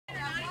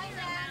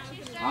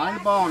Behind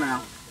the ball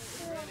now.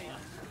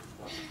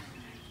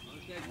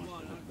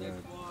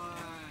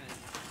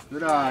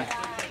 Good eye.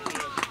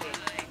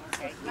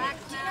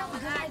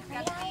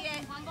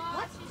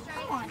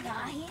 Come on,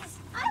 guys.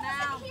 I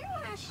wasn't here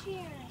last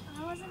year. I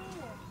wasn't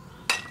either.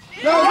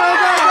 Go, go,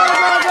 go,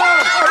 go, go,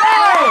 go!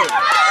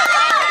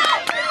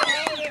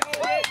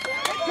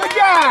 Good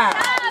job!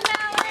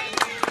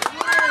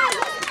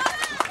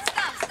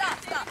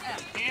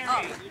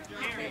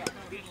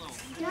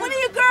 What are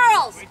you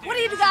girls? What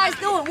are you guys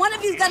doing? One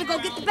of you's got to go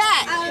get the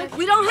bat.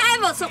 We don't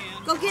have us, so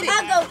go get it.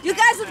 I'll go. You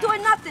guys are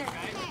doing nothing.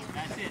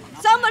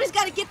 Somebody's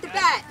got to get the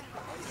bat.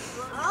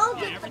 I'll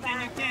get the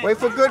bat. Wait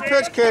for a good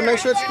pitch, kid. Make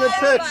sure it's a good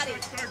pitch.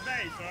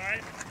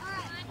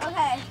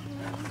 Okay.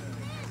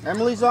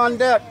 Emily's on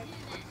deck.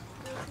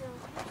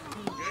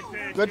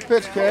 Good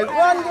pitch, kid.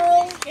 Run,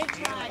 girl. Good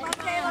try.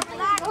 Okay, let's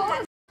relax.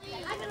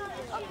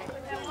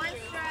 One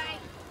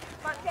strike.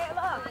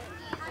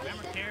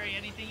 Remember, carry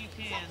anything you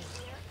can.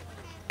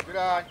 Good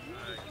eye.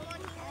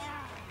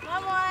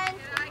 1-1.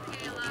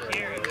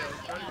 Carry.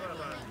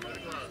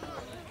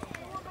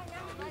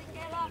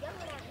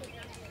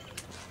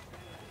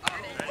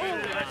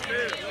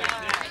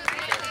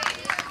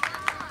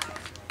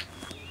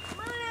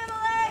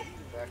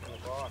 Back in the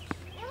box.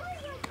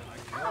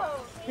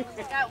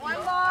 Got 1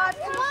 ball, 2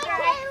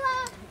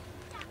 strikes.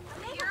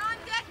 You're on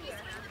deck, you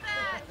swing the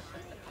bat.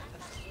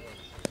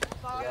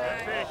 Good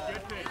pitch.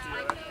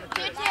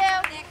 2-2.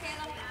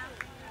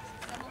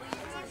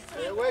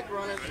 Stay awake,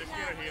 runners.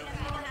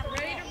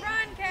 Ready to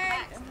run,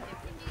 Kate.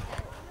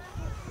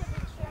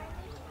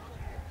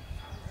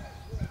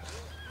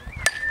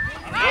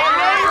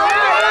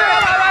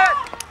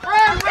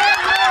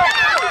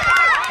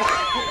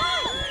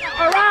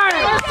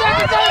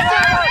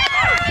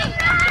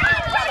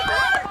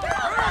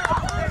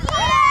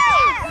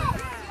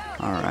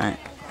 All right.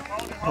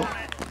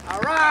 All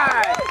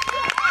right.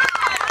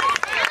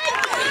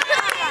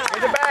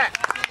 Take it back.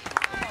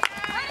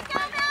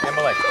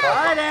 Emily, All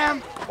right, Em.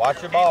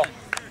 watch your ball.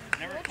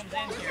 Never comes in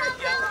here.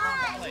 Get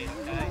place,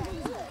 okay?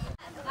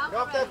 Get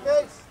off that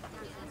base.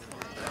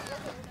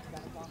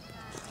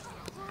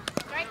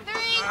 Strike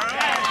 3. All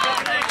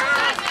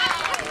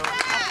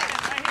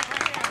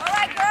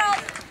right,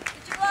 girls.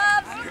 Get your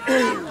gloves.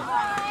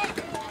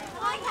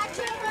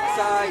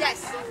 Side. Yes.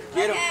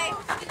 Get him. Okay.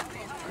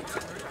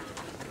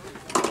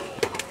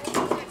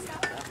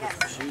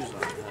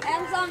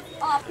 Ends on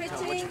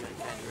pitching.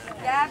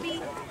 Gabby.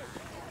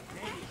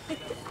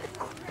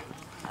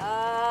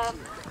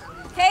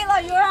 Kayla,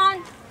 you're on.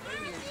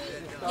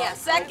 Yeah,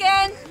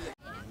 second.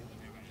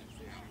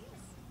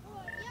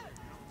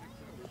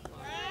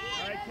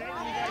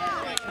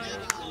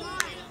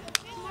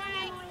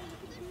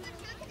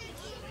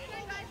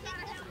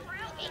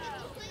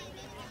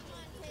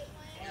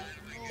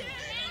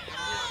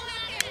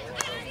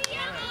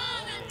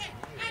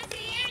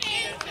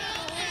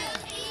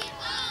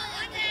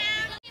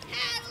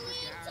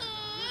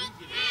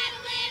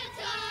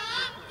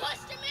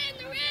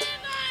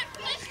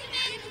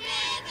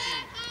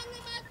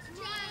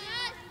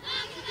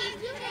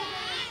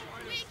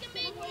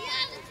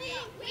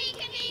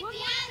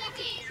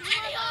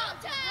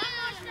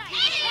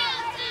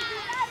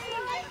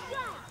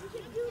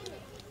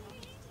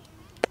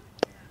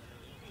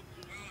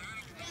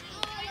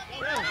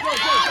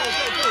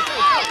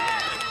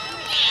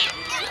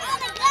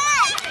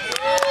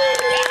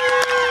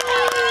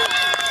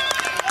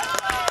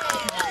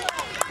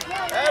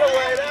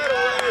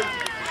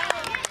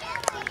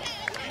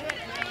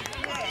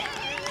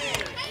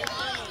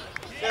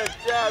 Good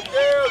job,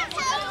 girls.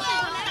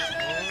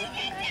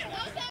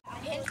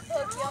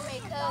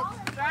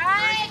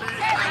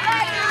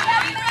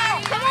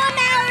 Come on,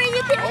 Mallory.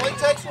 You can Only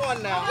takes one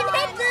now.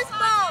 hit this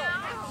ball.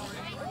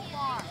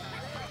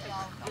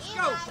 Let's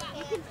go.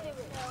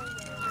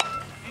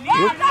 Go,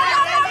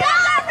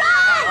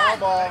 All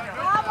ball.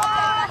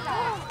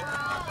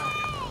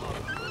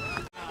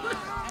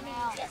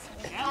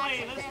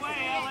 Ellie, this way,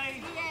 Ellie.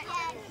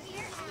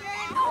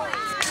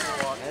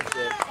 That's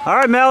it. All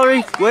right,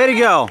 Mallory. Way to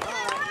go.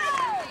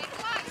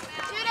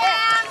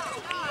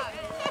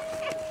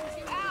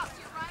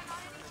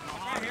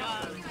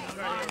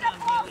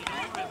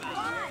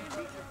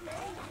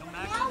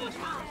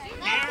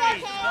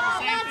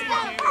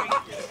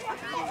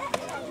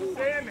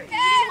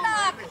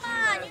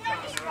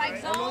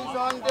 Emily's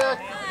on deck.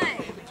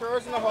 Get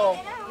hers in the hole.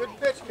 Good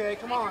pitch, Kay.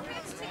 Come on.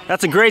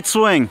 That's a great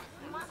swing.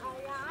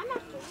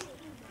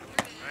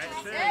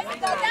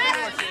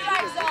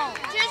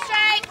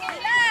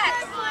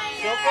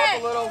 Jump up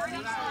a little. Be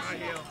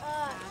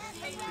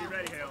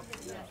ready, Hale.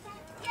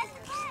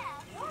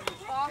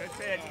 Good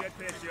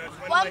pitch, Judge.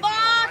 1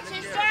 ball,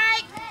 2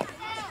 strikes.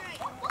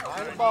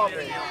 Behind the ball,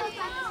 baby.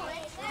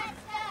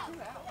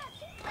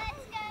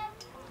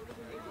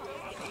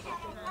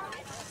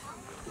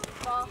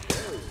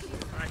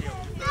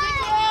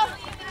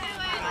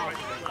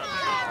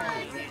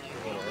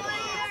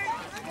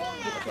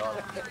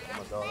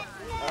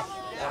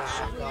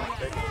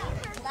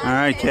 All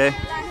right, Kay.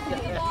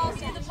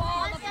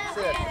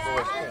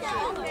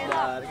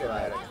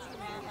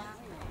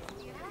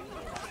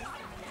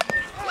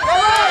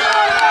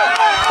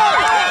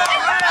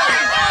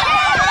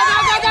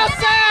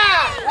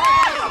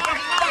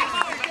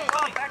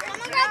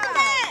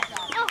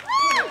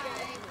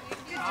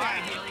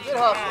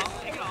 Hustle.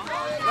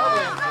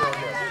 Another infield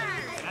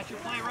hit. Got your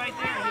play right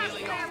there,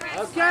 Haley.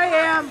 Okay,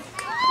 Em.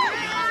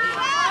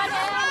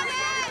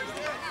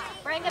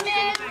 Bring him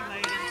in.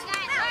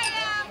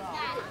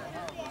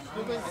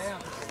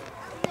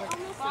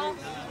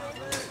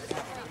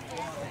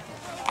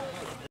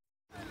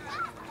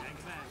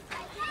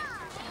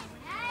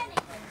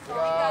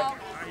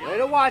 Way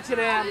to watch it,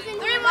 Em.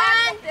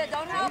 3-1.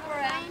 Don't help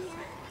her, Em.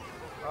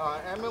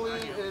 Emily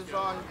is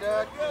on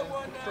deck and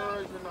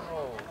Couture is in the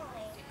hole.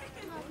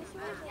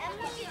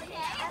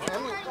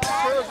 Emily,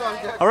 Couture is on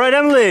deck. All right,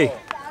 Emily.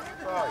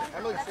 Sorry,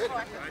 Emily's hitting.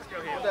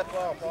 Hold that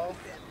ball, Paul.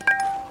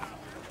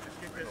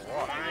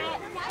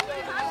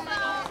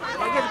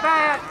 Look at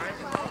back.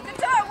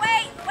 Couture,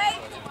 wait.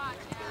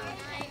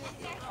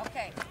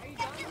 Okay.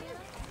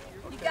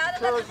 You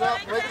gotta let Couture's up,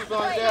 Rachel's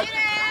on deck.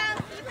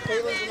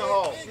 Kayla's in the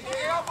hole.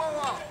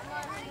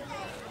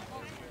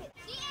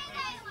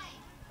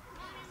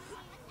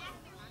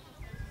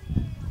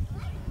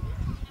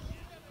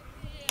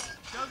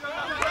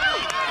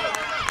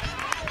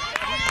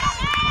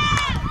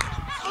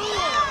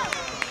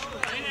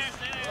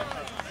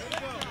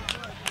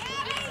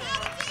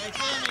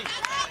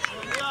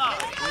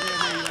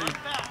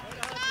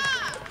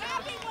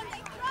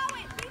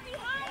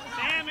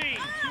 Sammy,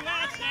 2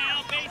 outs now.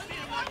 Base hit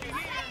him once you're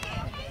here.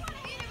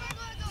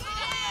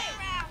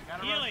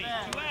 Healy,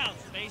 2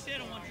 outs. Base hit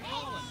him once you're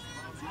rolling.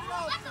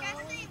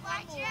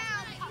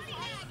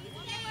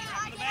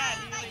 Tracking the bat,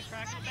 Healy.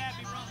 Tracking the bat.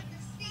 Be running.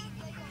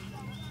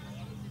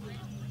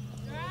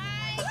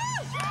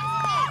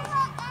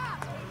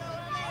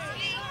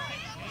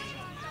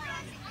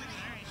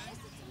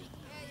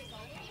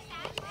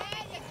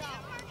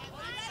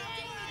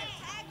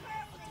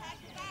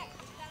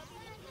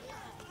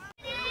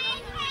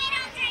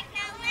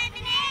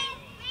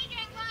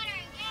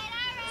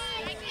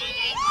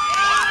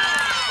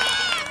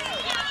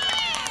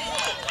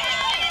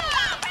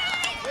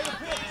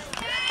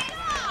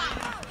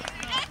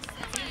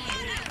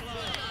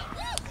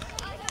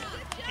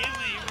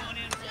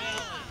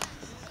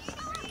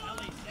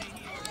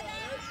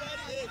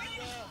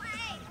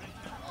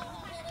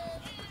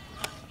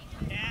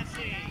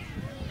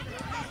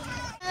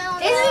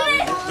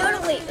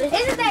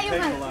 Isn't that your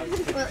one?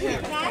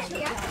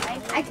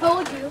 I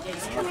told you.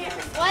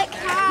 What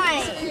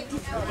kind?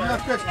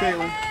 Nice pitch,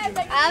 Caitlin.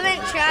 I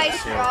haven't tried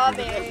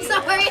strawberry.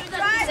 Sorry.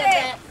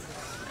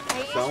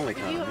 It's the only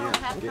kind,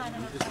 yeah. You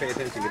just pay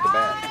attention, get the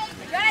bat.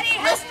 Ready?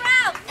 Let's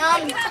route.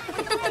 Come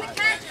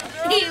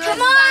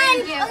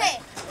on. Okay.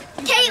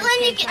 Caitlin,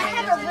 you can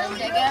have a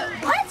really good.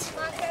 What?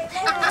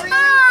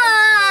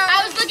 I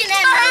was looking at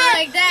her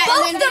like that.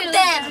 Both of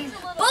them.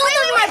 Both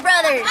of my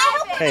brothers.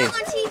 Hey.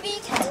 On TV.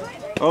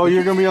 Oh,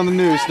 you're going to be on the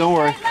news, don't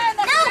worry. No.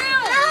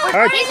 All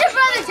right. He's your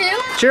brother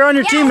too. Cheer on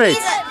your teammates.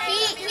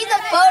 He's a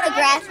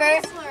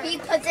photographer. He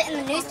puts it in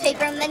the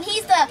newspaper, and then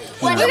he's the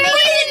one who makes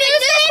the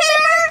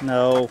newspaper.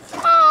 No,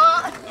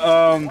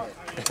 Aww.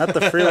 not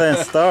the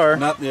freelance star.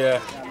 Not, yeah.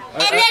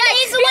 And then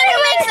he's the one who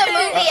makes a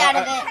movie out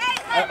of it.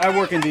 I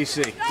work in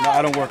D.C. No,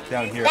 I don't work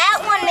down here.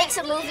 That one makes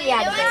a movie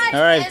out of it.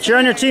 All right, cheer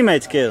on your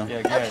teammates, Caleb.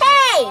 Yeah, good.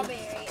 Okay.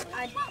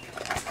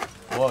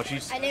 Whoa,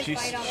 she's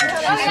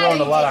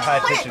throwing a lot of high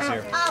pitches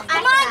here.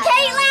 Come on,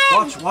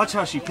 Caitlin. Watch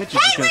how she pitches.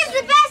 Caitlin's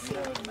the best.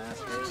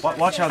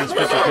 Watch how this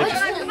pitcher pitches.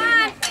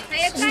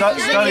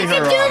 Study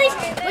her.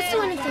 What's the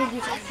one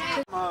thing?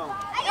 Don't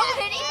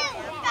hit him.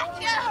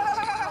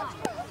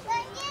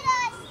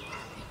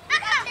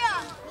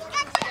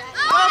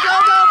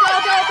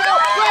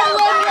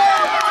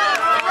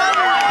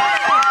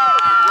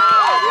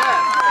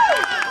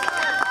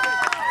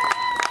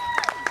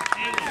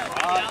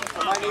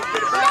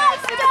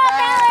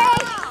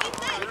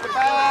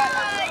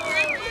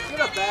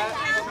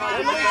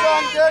 Emily's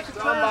on deck,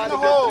 Couture's in the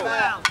hole.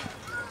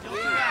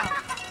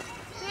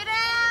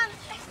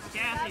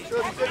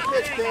 Sure, good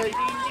pitch, Kay.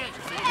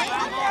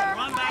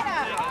 Run back and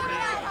take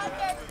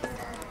it.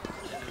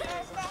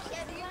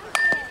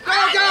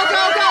 Go!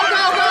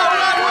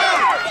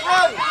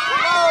 Run!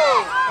 Oh!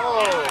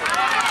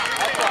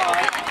 That's all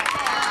right.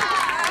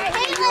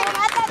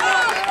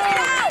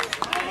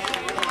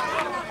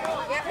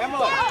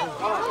 Emily,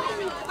 come on.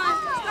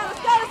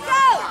 Let's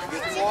go.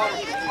 Get some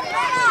water.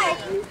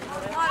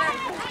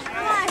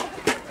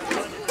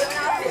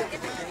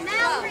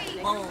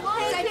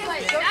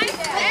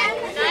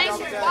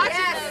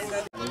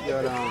 We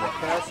got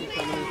Cassie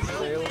coming in for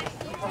Taylor.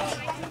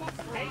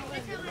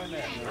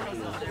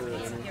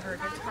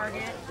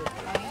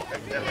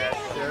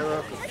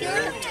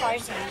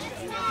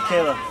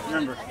 Kayla,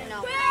 remember,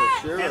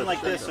 Sure. hand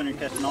like this when you're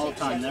catching all the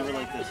time, never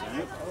like this, all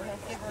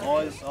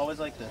right? Always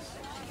like this.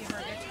 Give her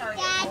a good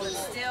target.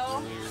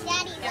 Still.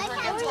 Give her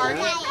a good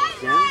target.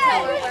 Jen?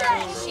 Tell her where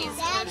she's.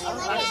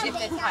 If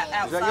it's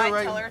outside,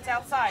 right? tell her it's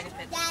outside. If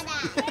it's.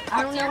 I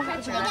don't know how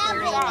to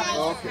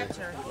Okay.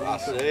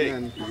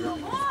 Jen,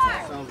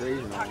 sounds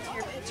Asian. Talk to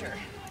your pitcher.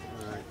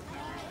 Alright.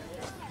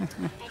 I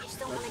just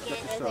don't want to get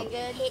subs.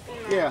 good?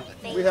 Yeah,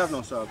 we have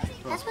no subs.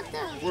 That's what the...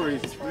 We're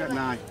easy. We got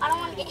 9. I don't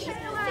want to get hit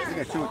in the face. We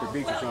got 2 at the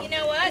beach or something. You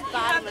know what? You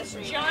have this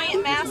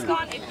giant mask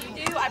on. If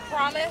you do, I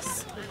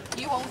promise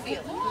you won't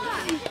feel it.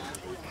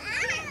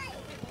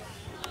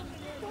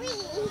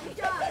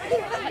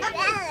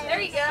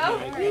 There you go.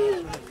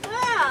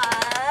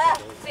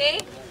 See?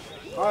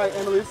 All right,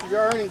 Emily, this is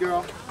your earning,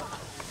 girl.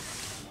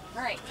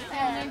 All right.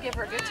 And then give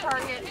her a good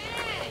target.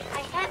 I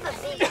have a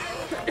big...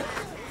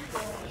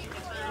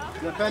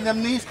 You gotta bend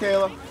them knees,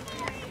 Kayla,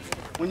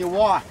 when you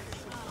walk.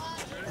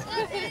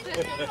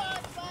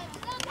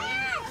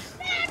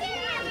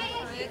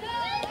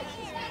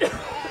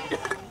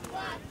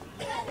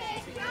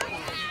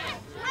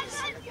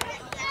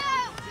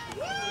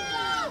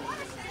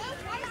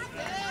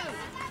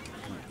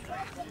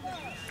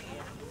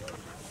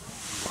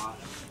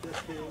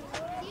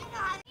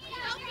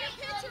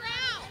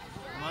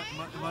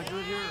 Am I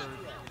good here? Or?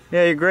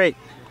 Yeah, you're great.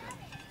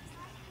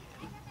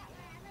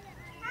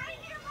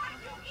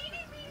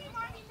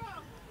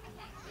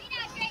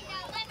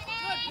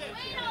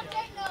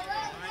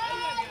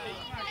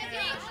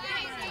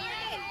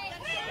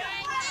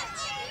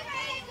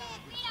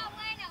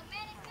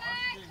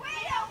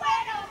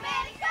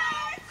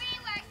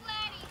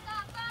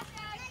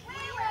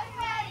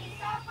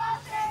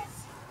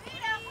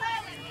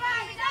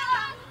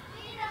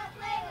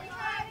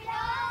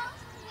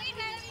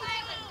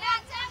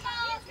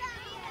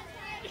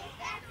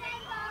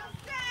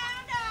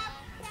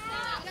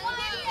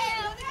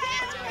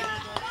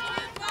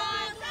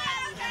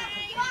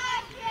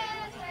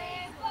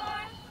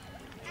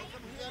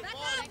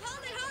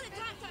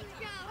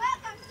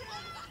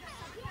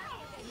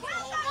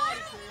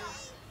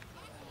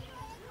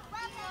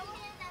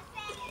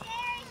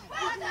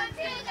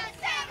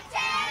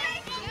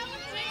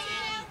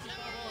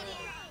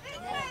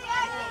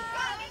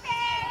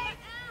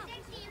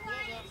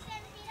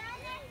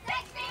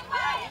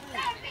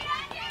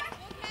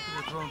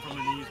 From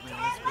the knees, man.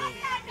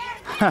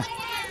 That's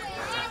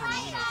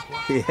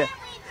good. Yeah.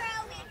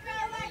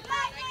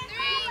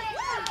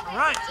 All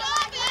right.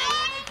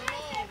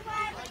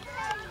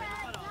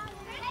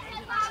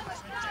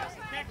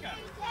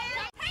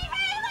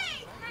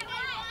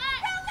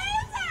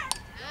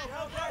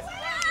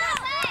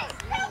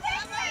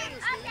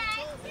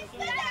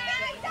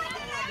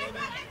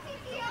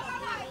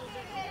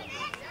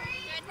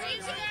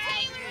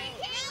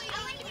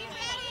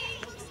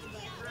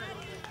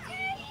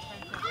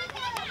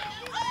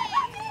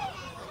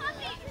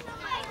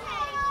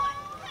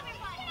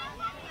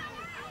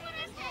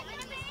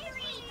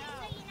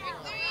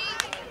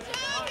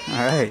 All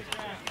right.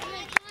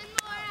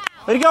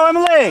 Way to go,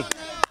 Emily!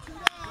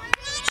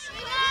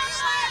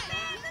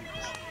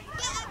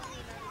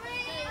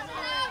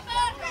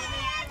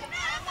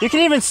 You can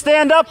even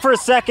stand up for a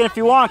second if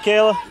you want,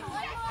 Kayla.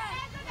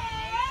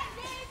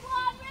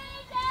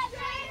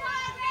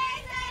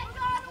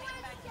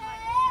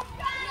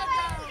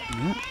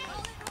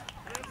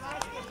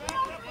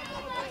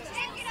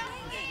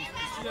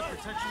 See that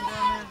protection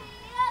down there?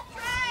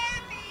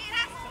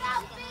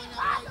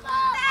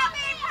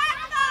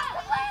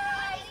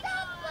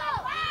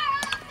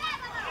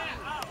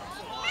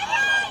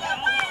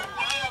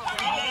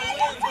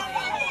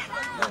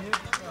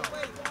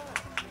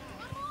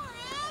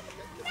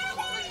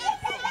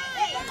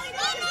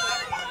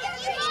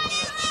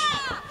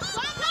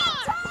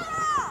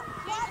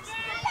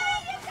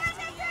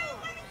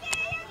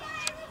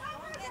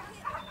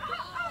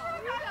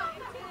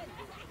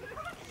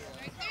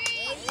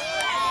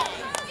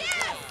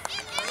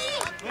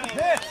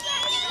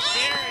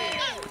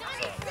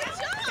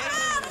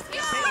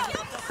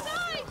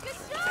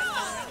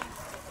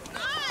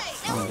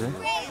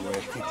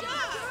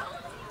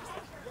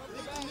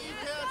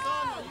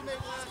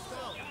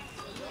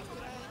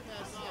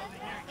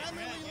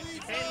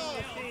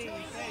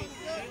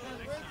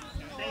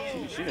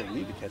 She didn't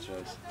need to catch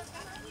us.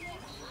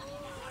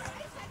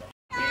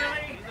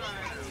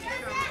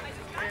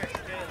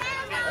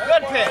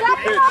 Good pitch.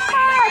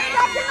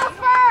 Second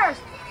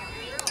first.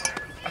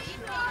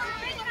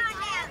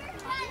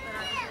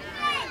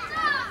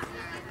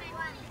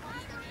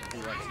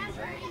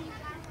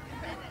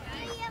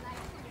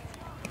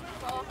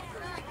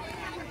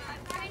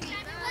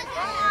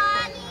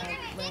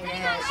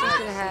 She's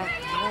gonna have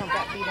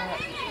that beat up.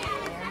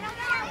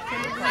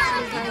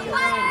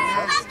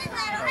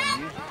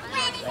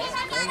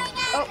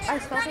 Oh, I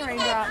spelled a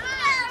raindrop.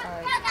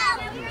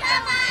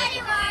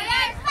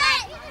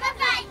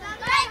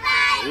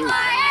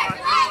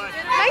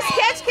 Nice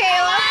catch,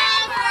 Kayla.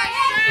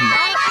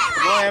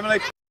 Come on, Emily.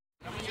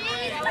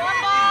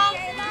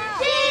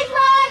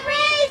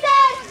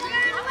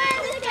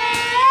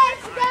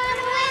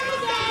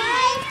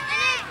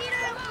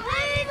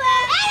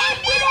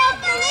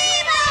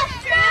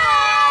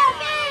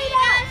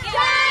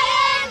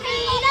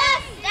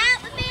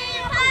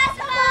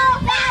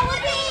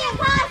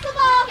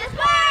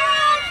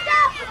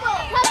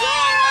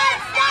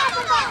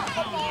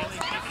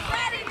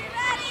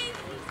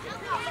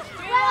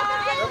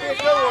 That'll be a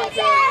good one,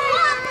 Kayla.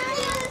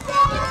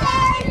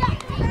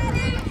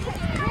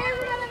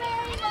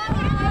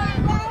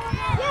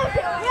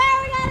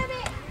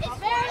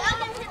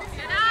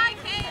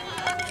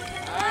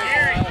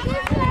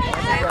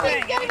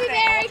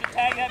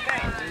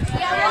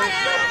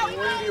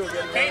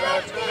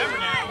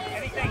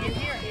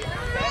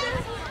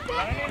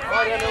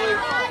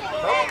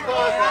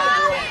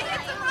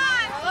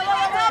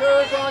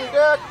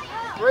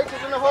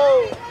 in the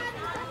hole. Get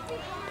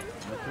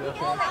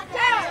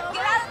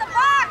out of the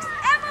box,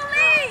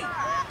 Emily!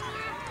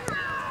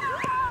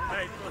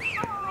 Ladies,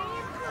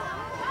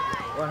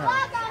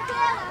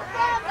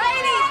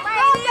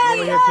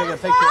 Over here, take a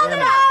picture of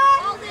Emma.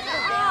 hold it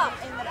up.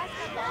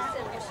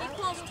 If she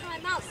calls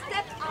timeout,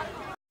 step on it.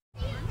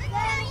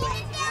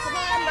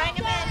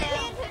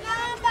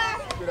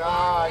 Good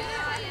eye.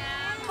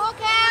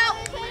 Look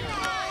out!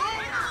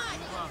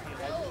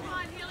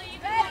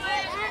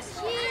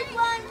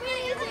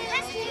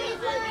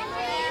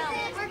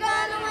 We're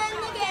gonna win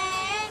the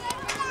game.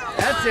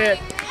 That's it.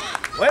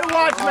 Way to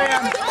watch,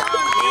 man.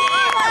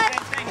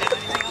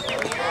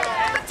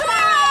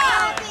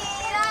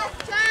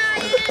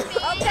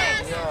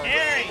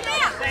 Harry,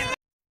 same.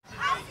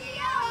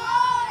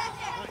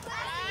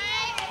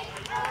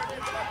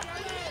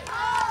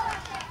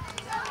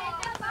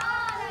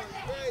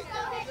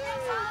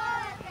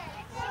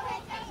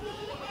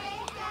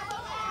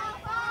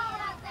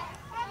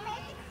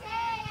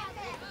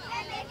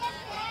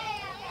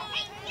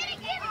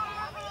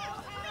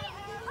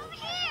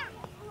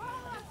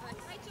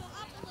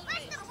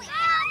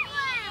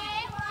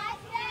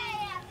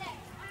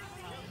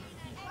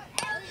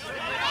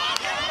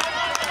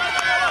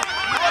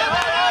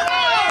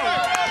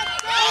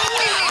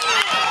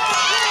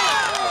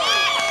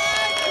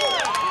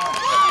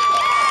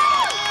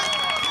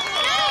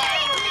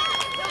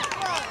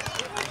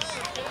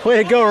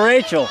 Way to go,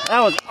 Rachel.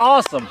 That was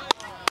awesome.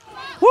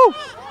 Woo!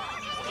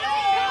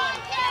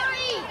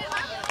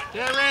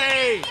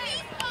 Jerry!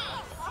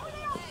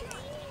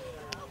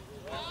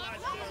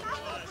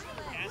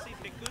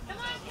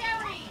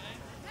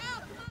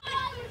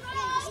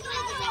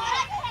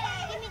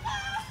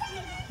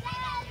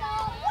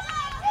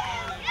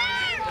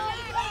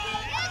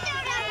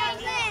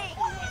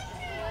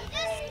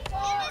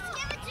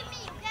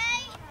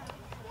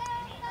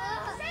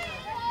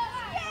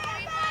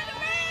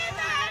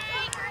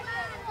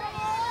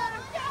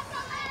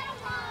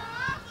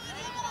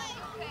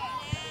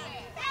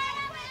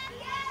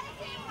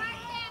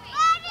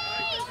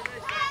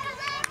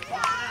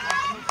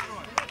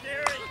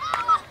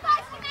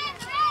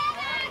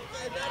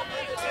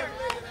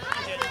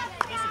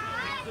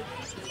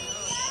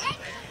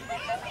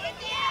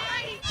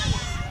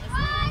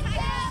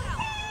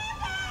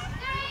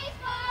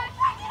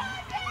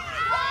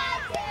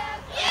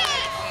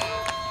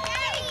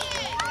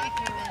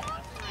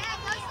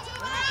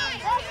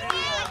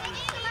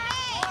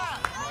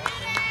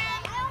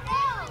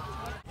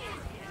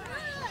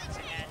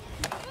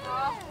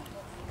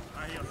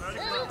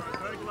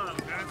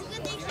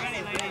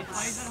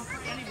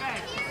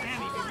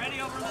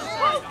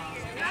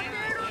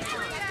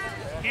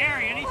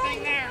 Gary,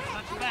 anything there?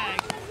 Touch the bag.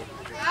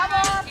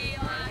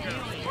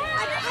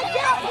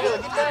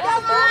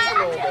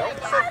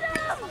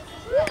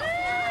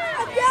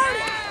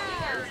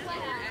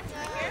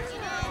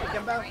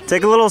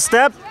 Take a little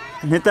step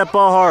and hit that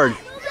ball hard.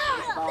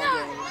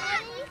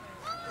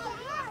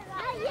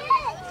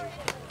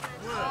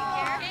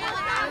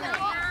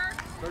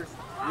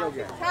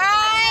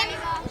 Time!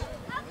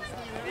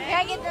 We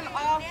gotta get them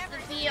off the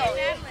field.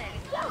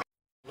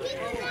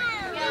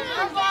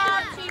 Move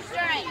on, two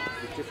straight.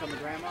 Just from the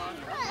grandma?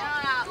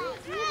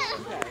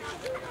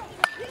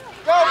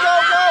 Go, go,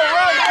 go!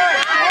 Run, run!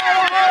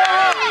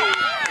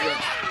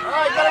 All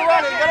right, gotta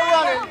run it, gotta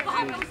run it.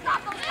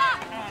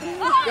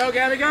 Go,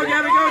 Gabby, go,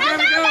 Gabby, go,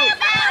 Gabby, go!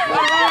 All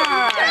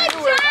right!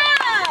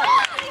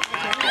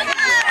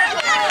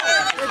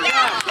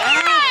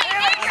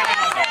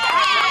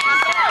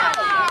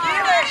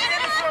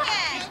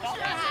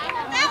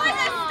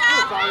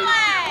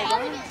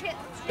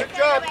 Good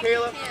job,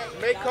 Caleb.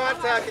 Make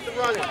contact at the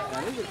running.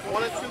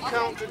 1 and 2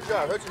 count. Good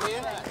job. Hurt your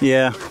hand?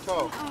 Yeah. Hurt your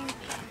toe.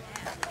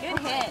 Good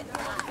hit.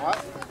 What?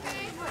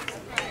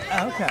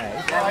 Okay.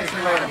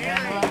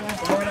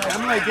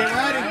 Emily, get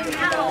ready.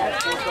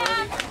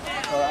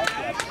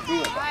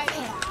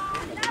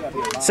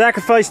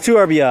 Sacrifice 2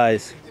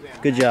 RBIs.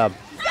 Good job.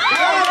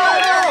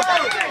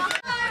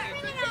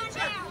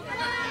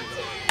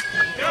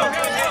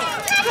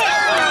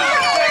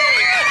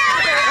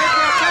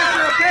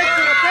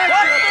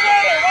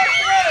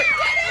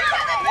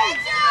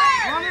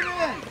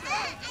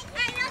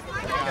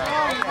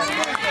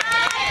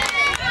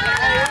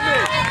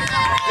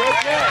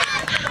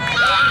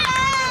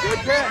 Good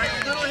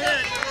catch. Little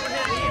hit.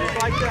 Just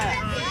like that.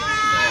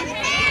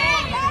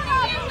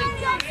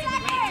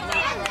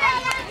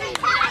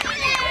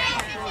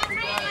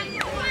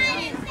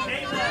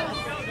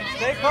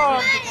 Stay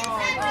calm.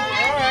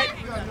 All right.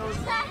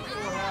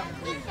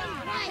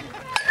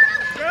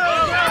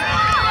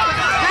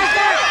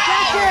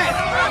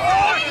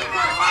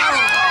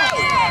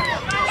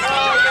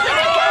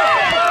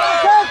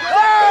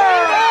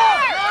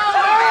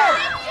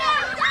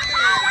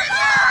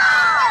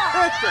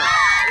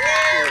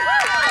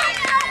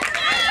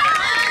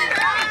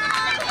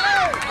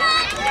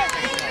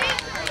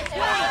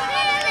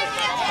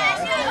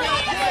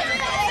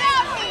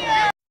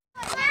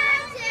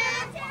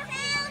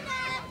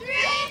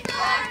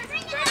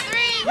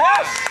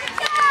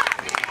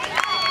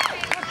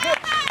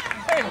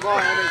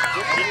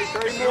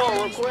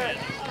 real quick.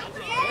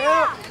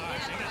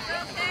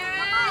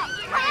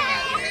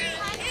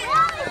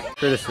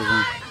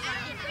 Criticism.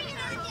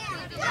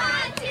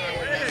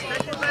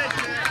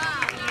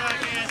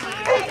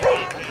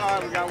 All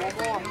right, we got one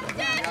more.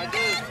 Got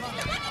good.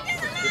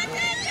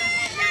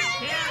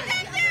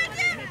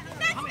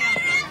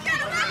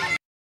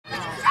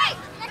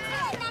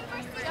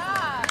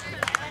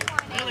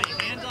 Lily,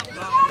 hands up,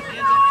 dog.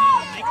 Hands up.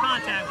 Make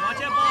contact. Watch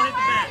that ball hit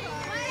the bat.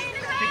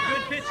 Take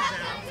good pitches out.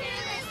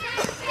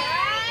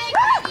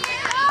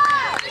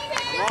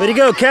 Way to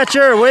go,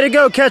 catcher! Way to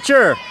go,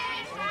 catcher!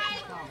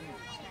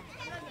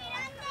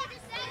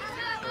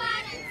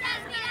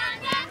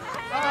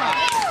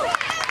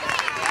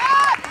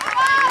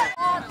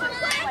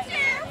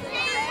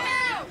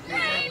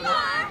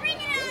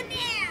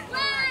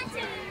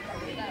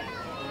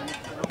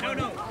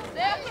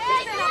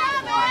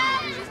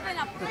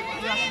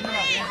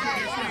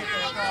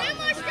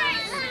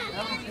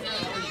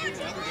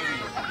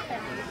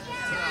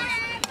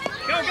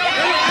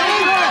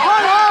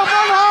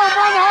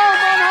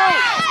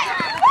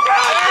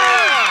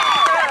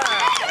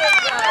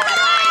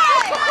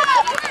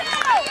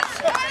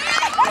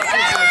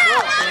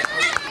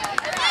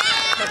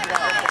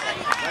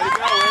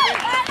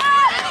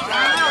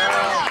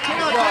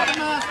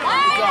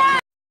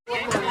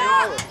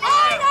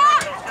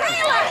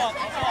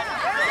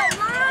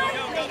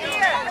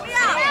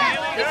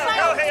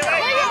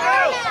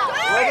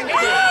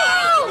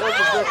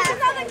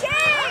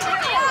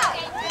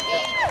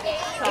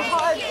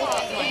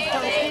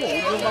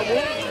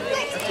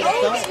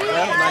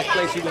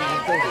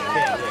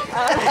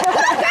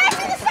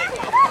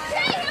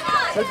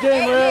 Good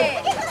game,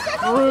 Red.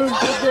 Maroon,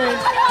 good game.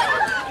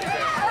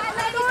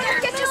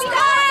 Get your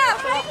stuff!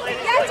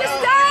 Get your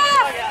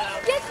stuff!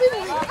 Get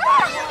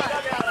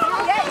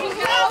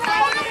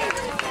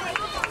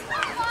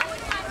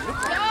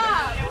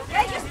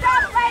your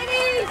stuff,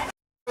 ladies!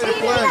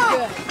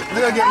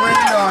 We're gonna get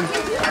rained on.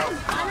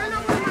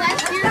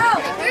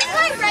 Where's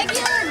my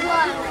regular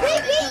glove?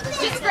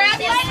 Just grab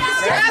it.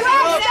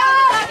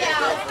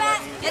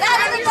 Get out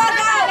of the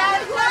dugout!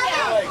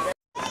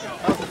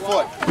 How's the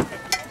foot?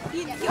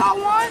 Y'all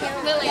want?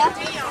 Lily.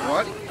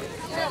 What?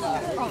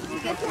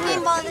 Get the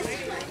game ball this.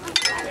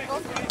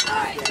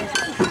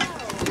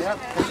 Yep,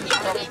 this is the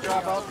toughest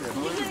job out there.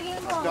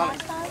 I've done it.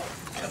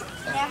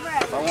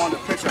 If I wanted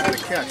to pitch, I had to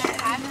catch.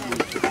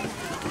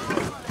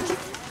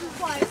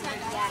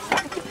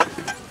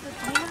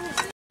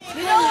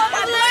 You know what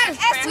my plan?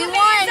 We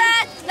won.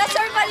 Let's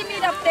everybody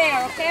meet up there,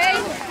 okay?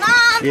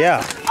 Mom!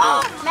 Yeah.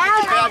 Oh,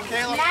 Bad, Mallard!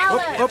 Caleb.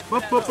 Mallard!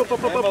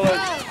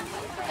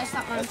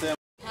 That's it.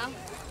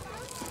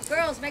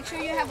 Girls, make sure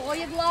you have all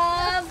your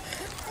gloves,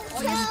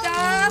 all your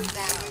stuff.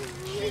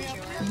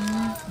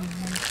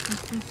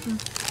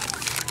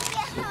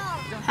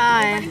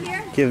 Hi.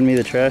 Giving me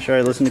the trash. All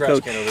right, listen to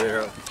coach. Over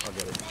there. I'll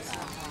get it.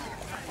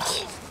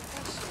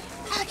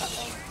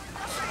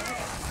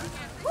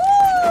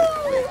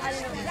 I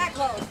didn't know it was that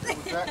close.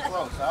 That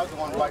close. I was the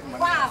one biting my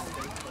Wow.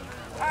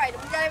 All right, we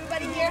got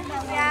everybody here?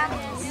 Yeah.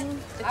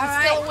 If All you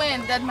right. still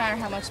win, doesn't matter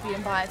how much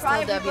being by, it's still Try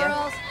a me, W.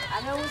 girls. I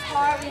know it's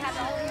hard. We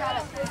haven't really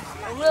had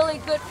a really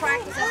good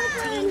practice as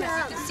a team.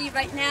 As you can see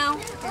right now,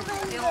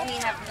 we only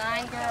have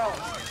 9 girls.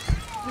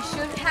 We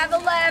should have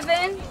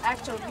 11.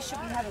 Actually, we should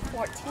be having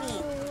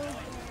 14.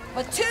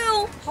 But 2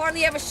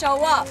 hardly ever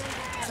show up.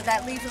 So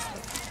that leaves us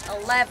with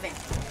 11.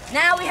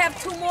 Now we have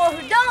 2 more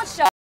who don't show up.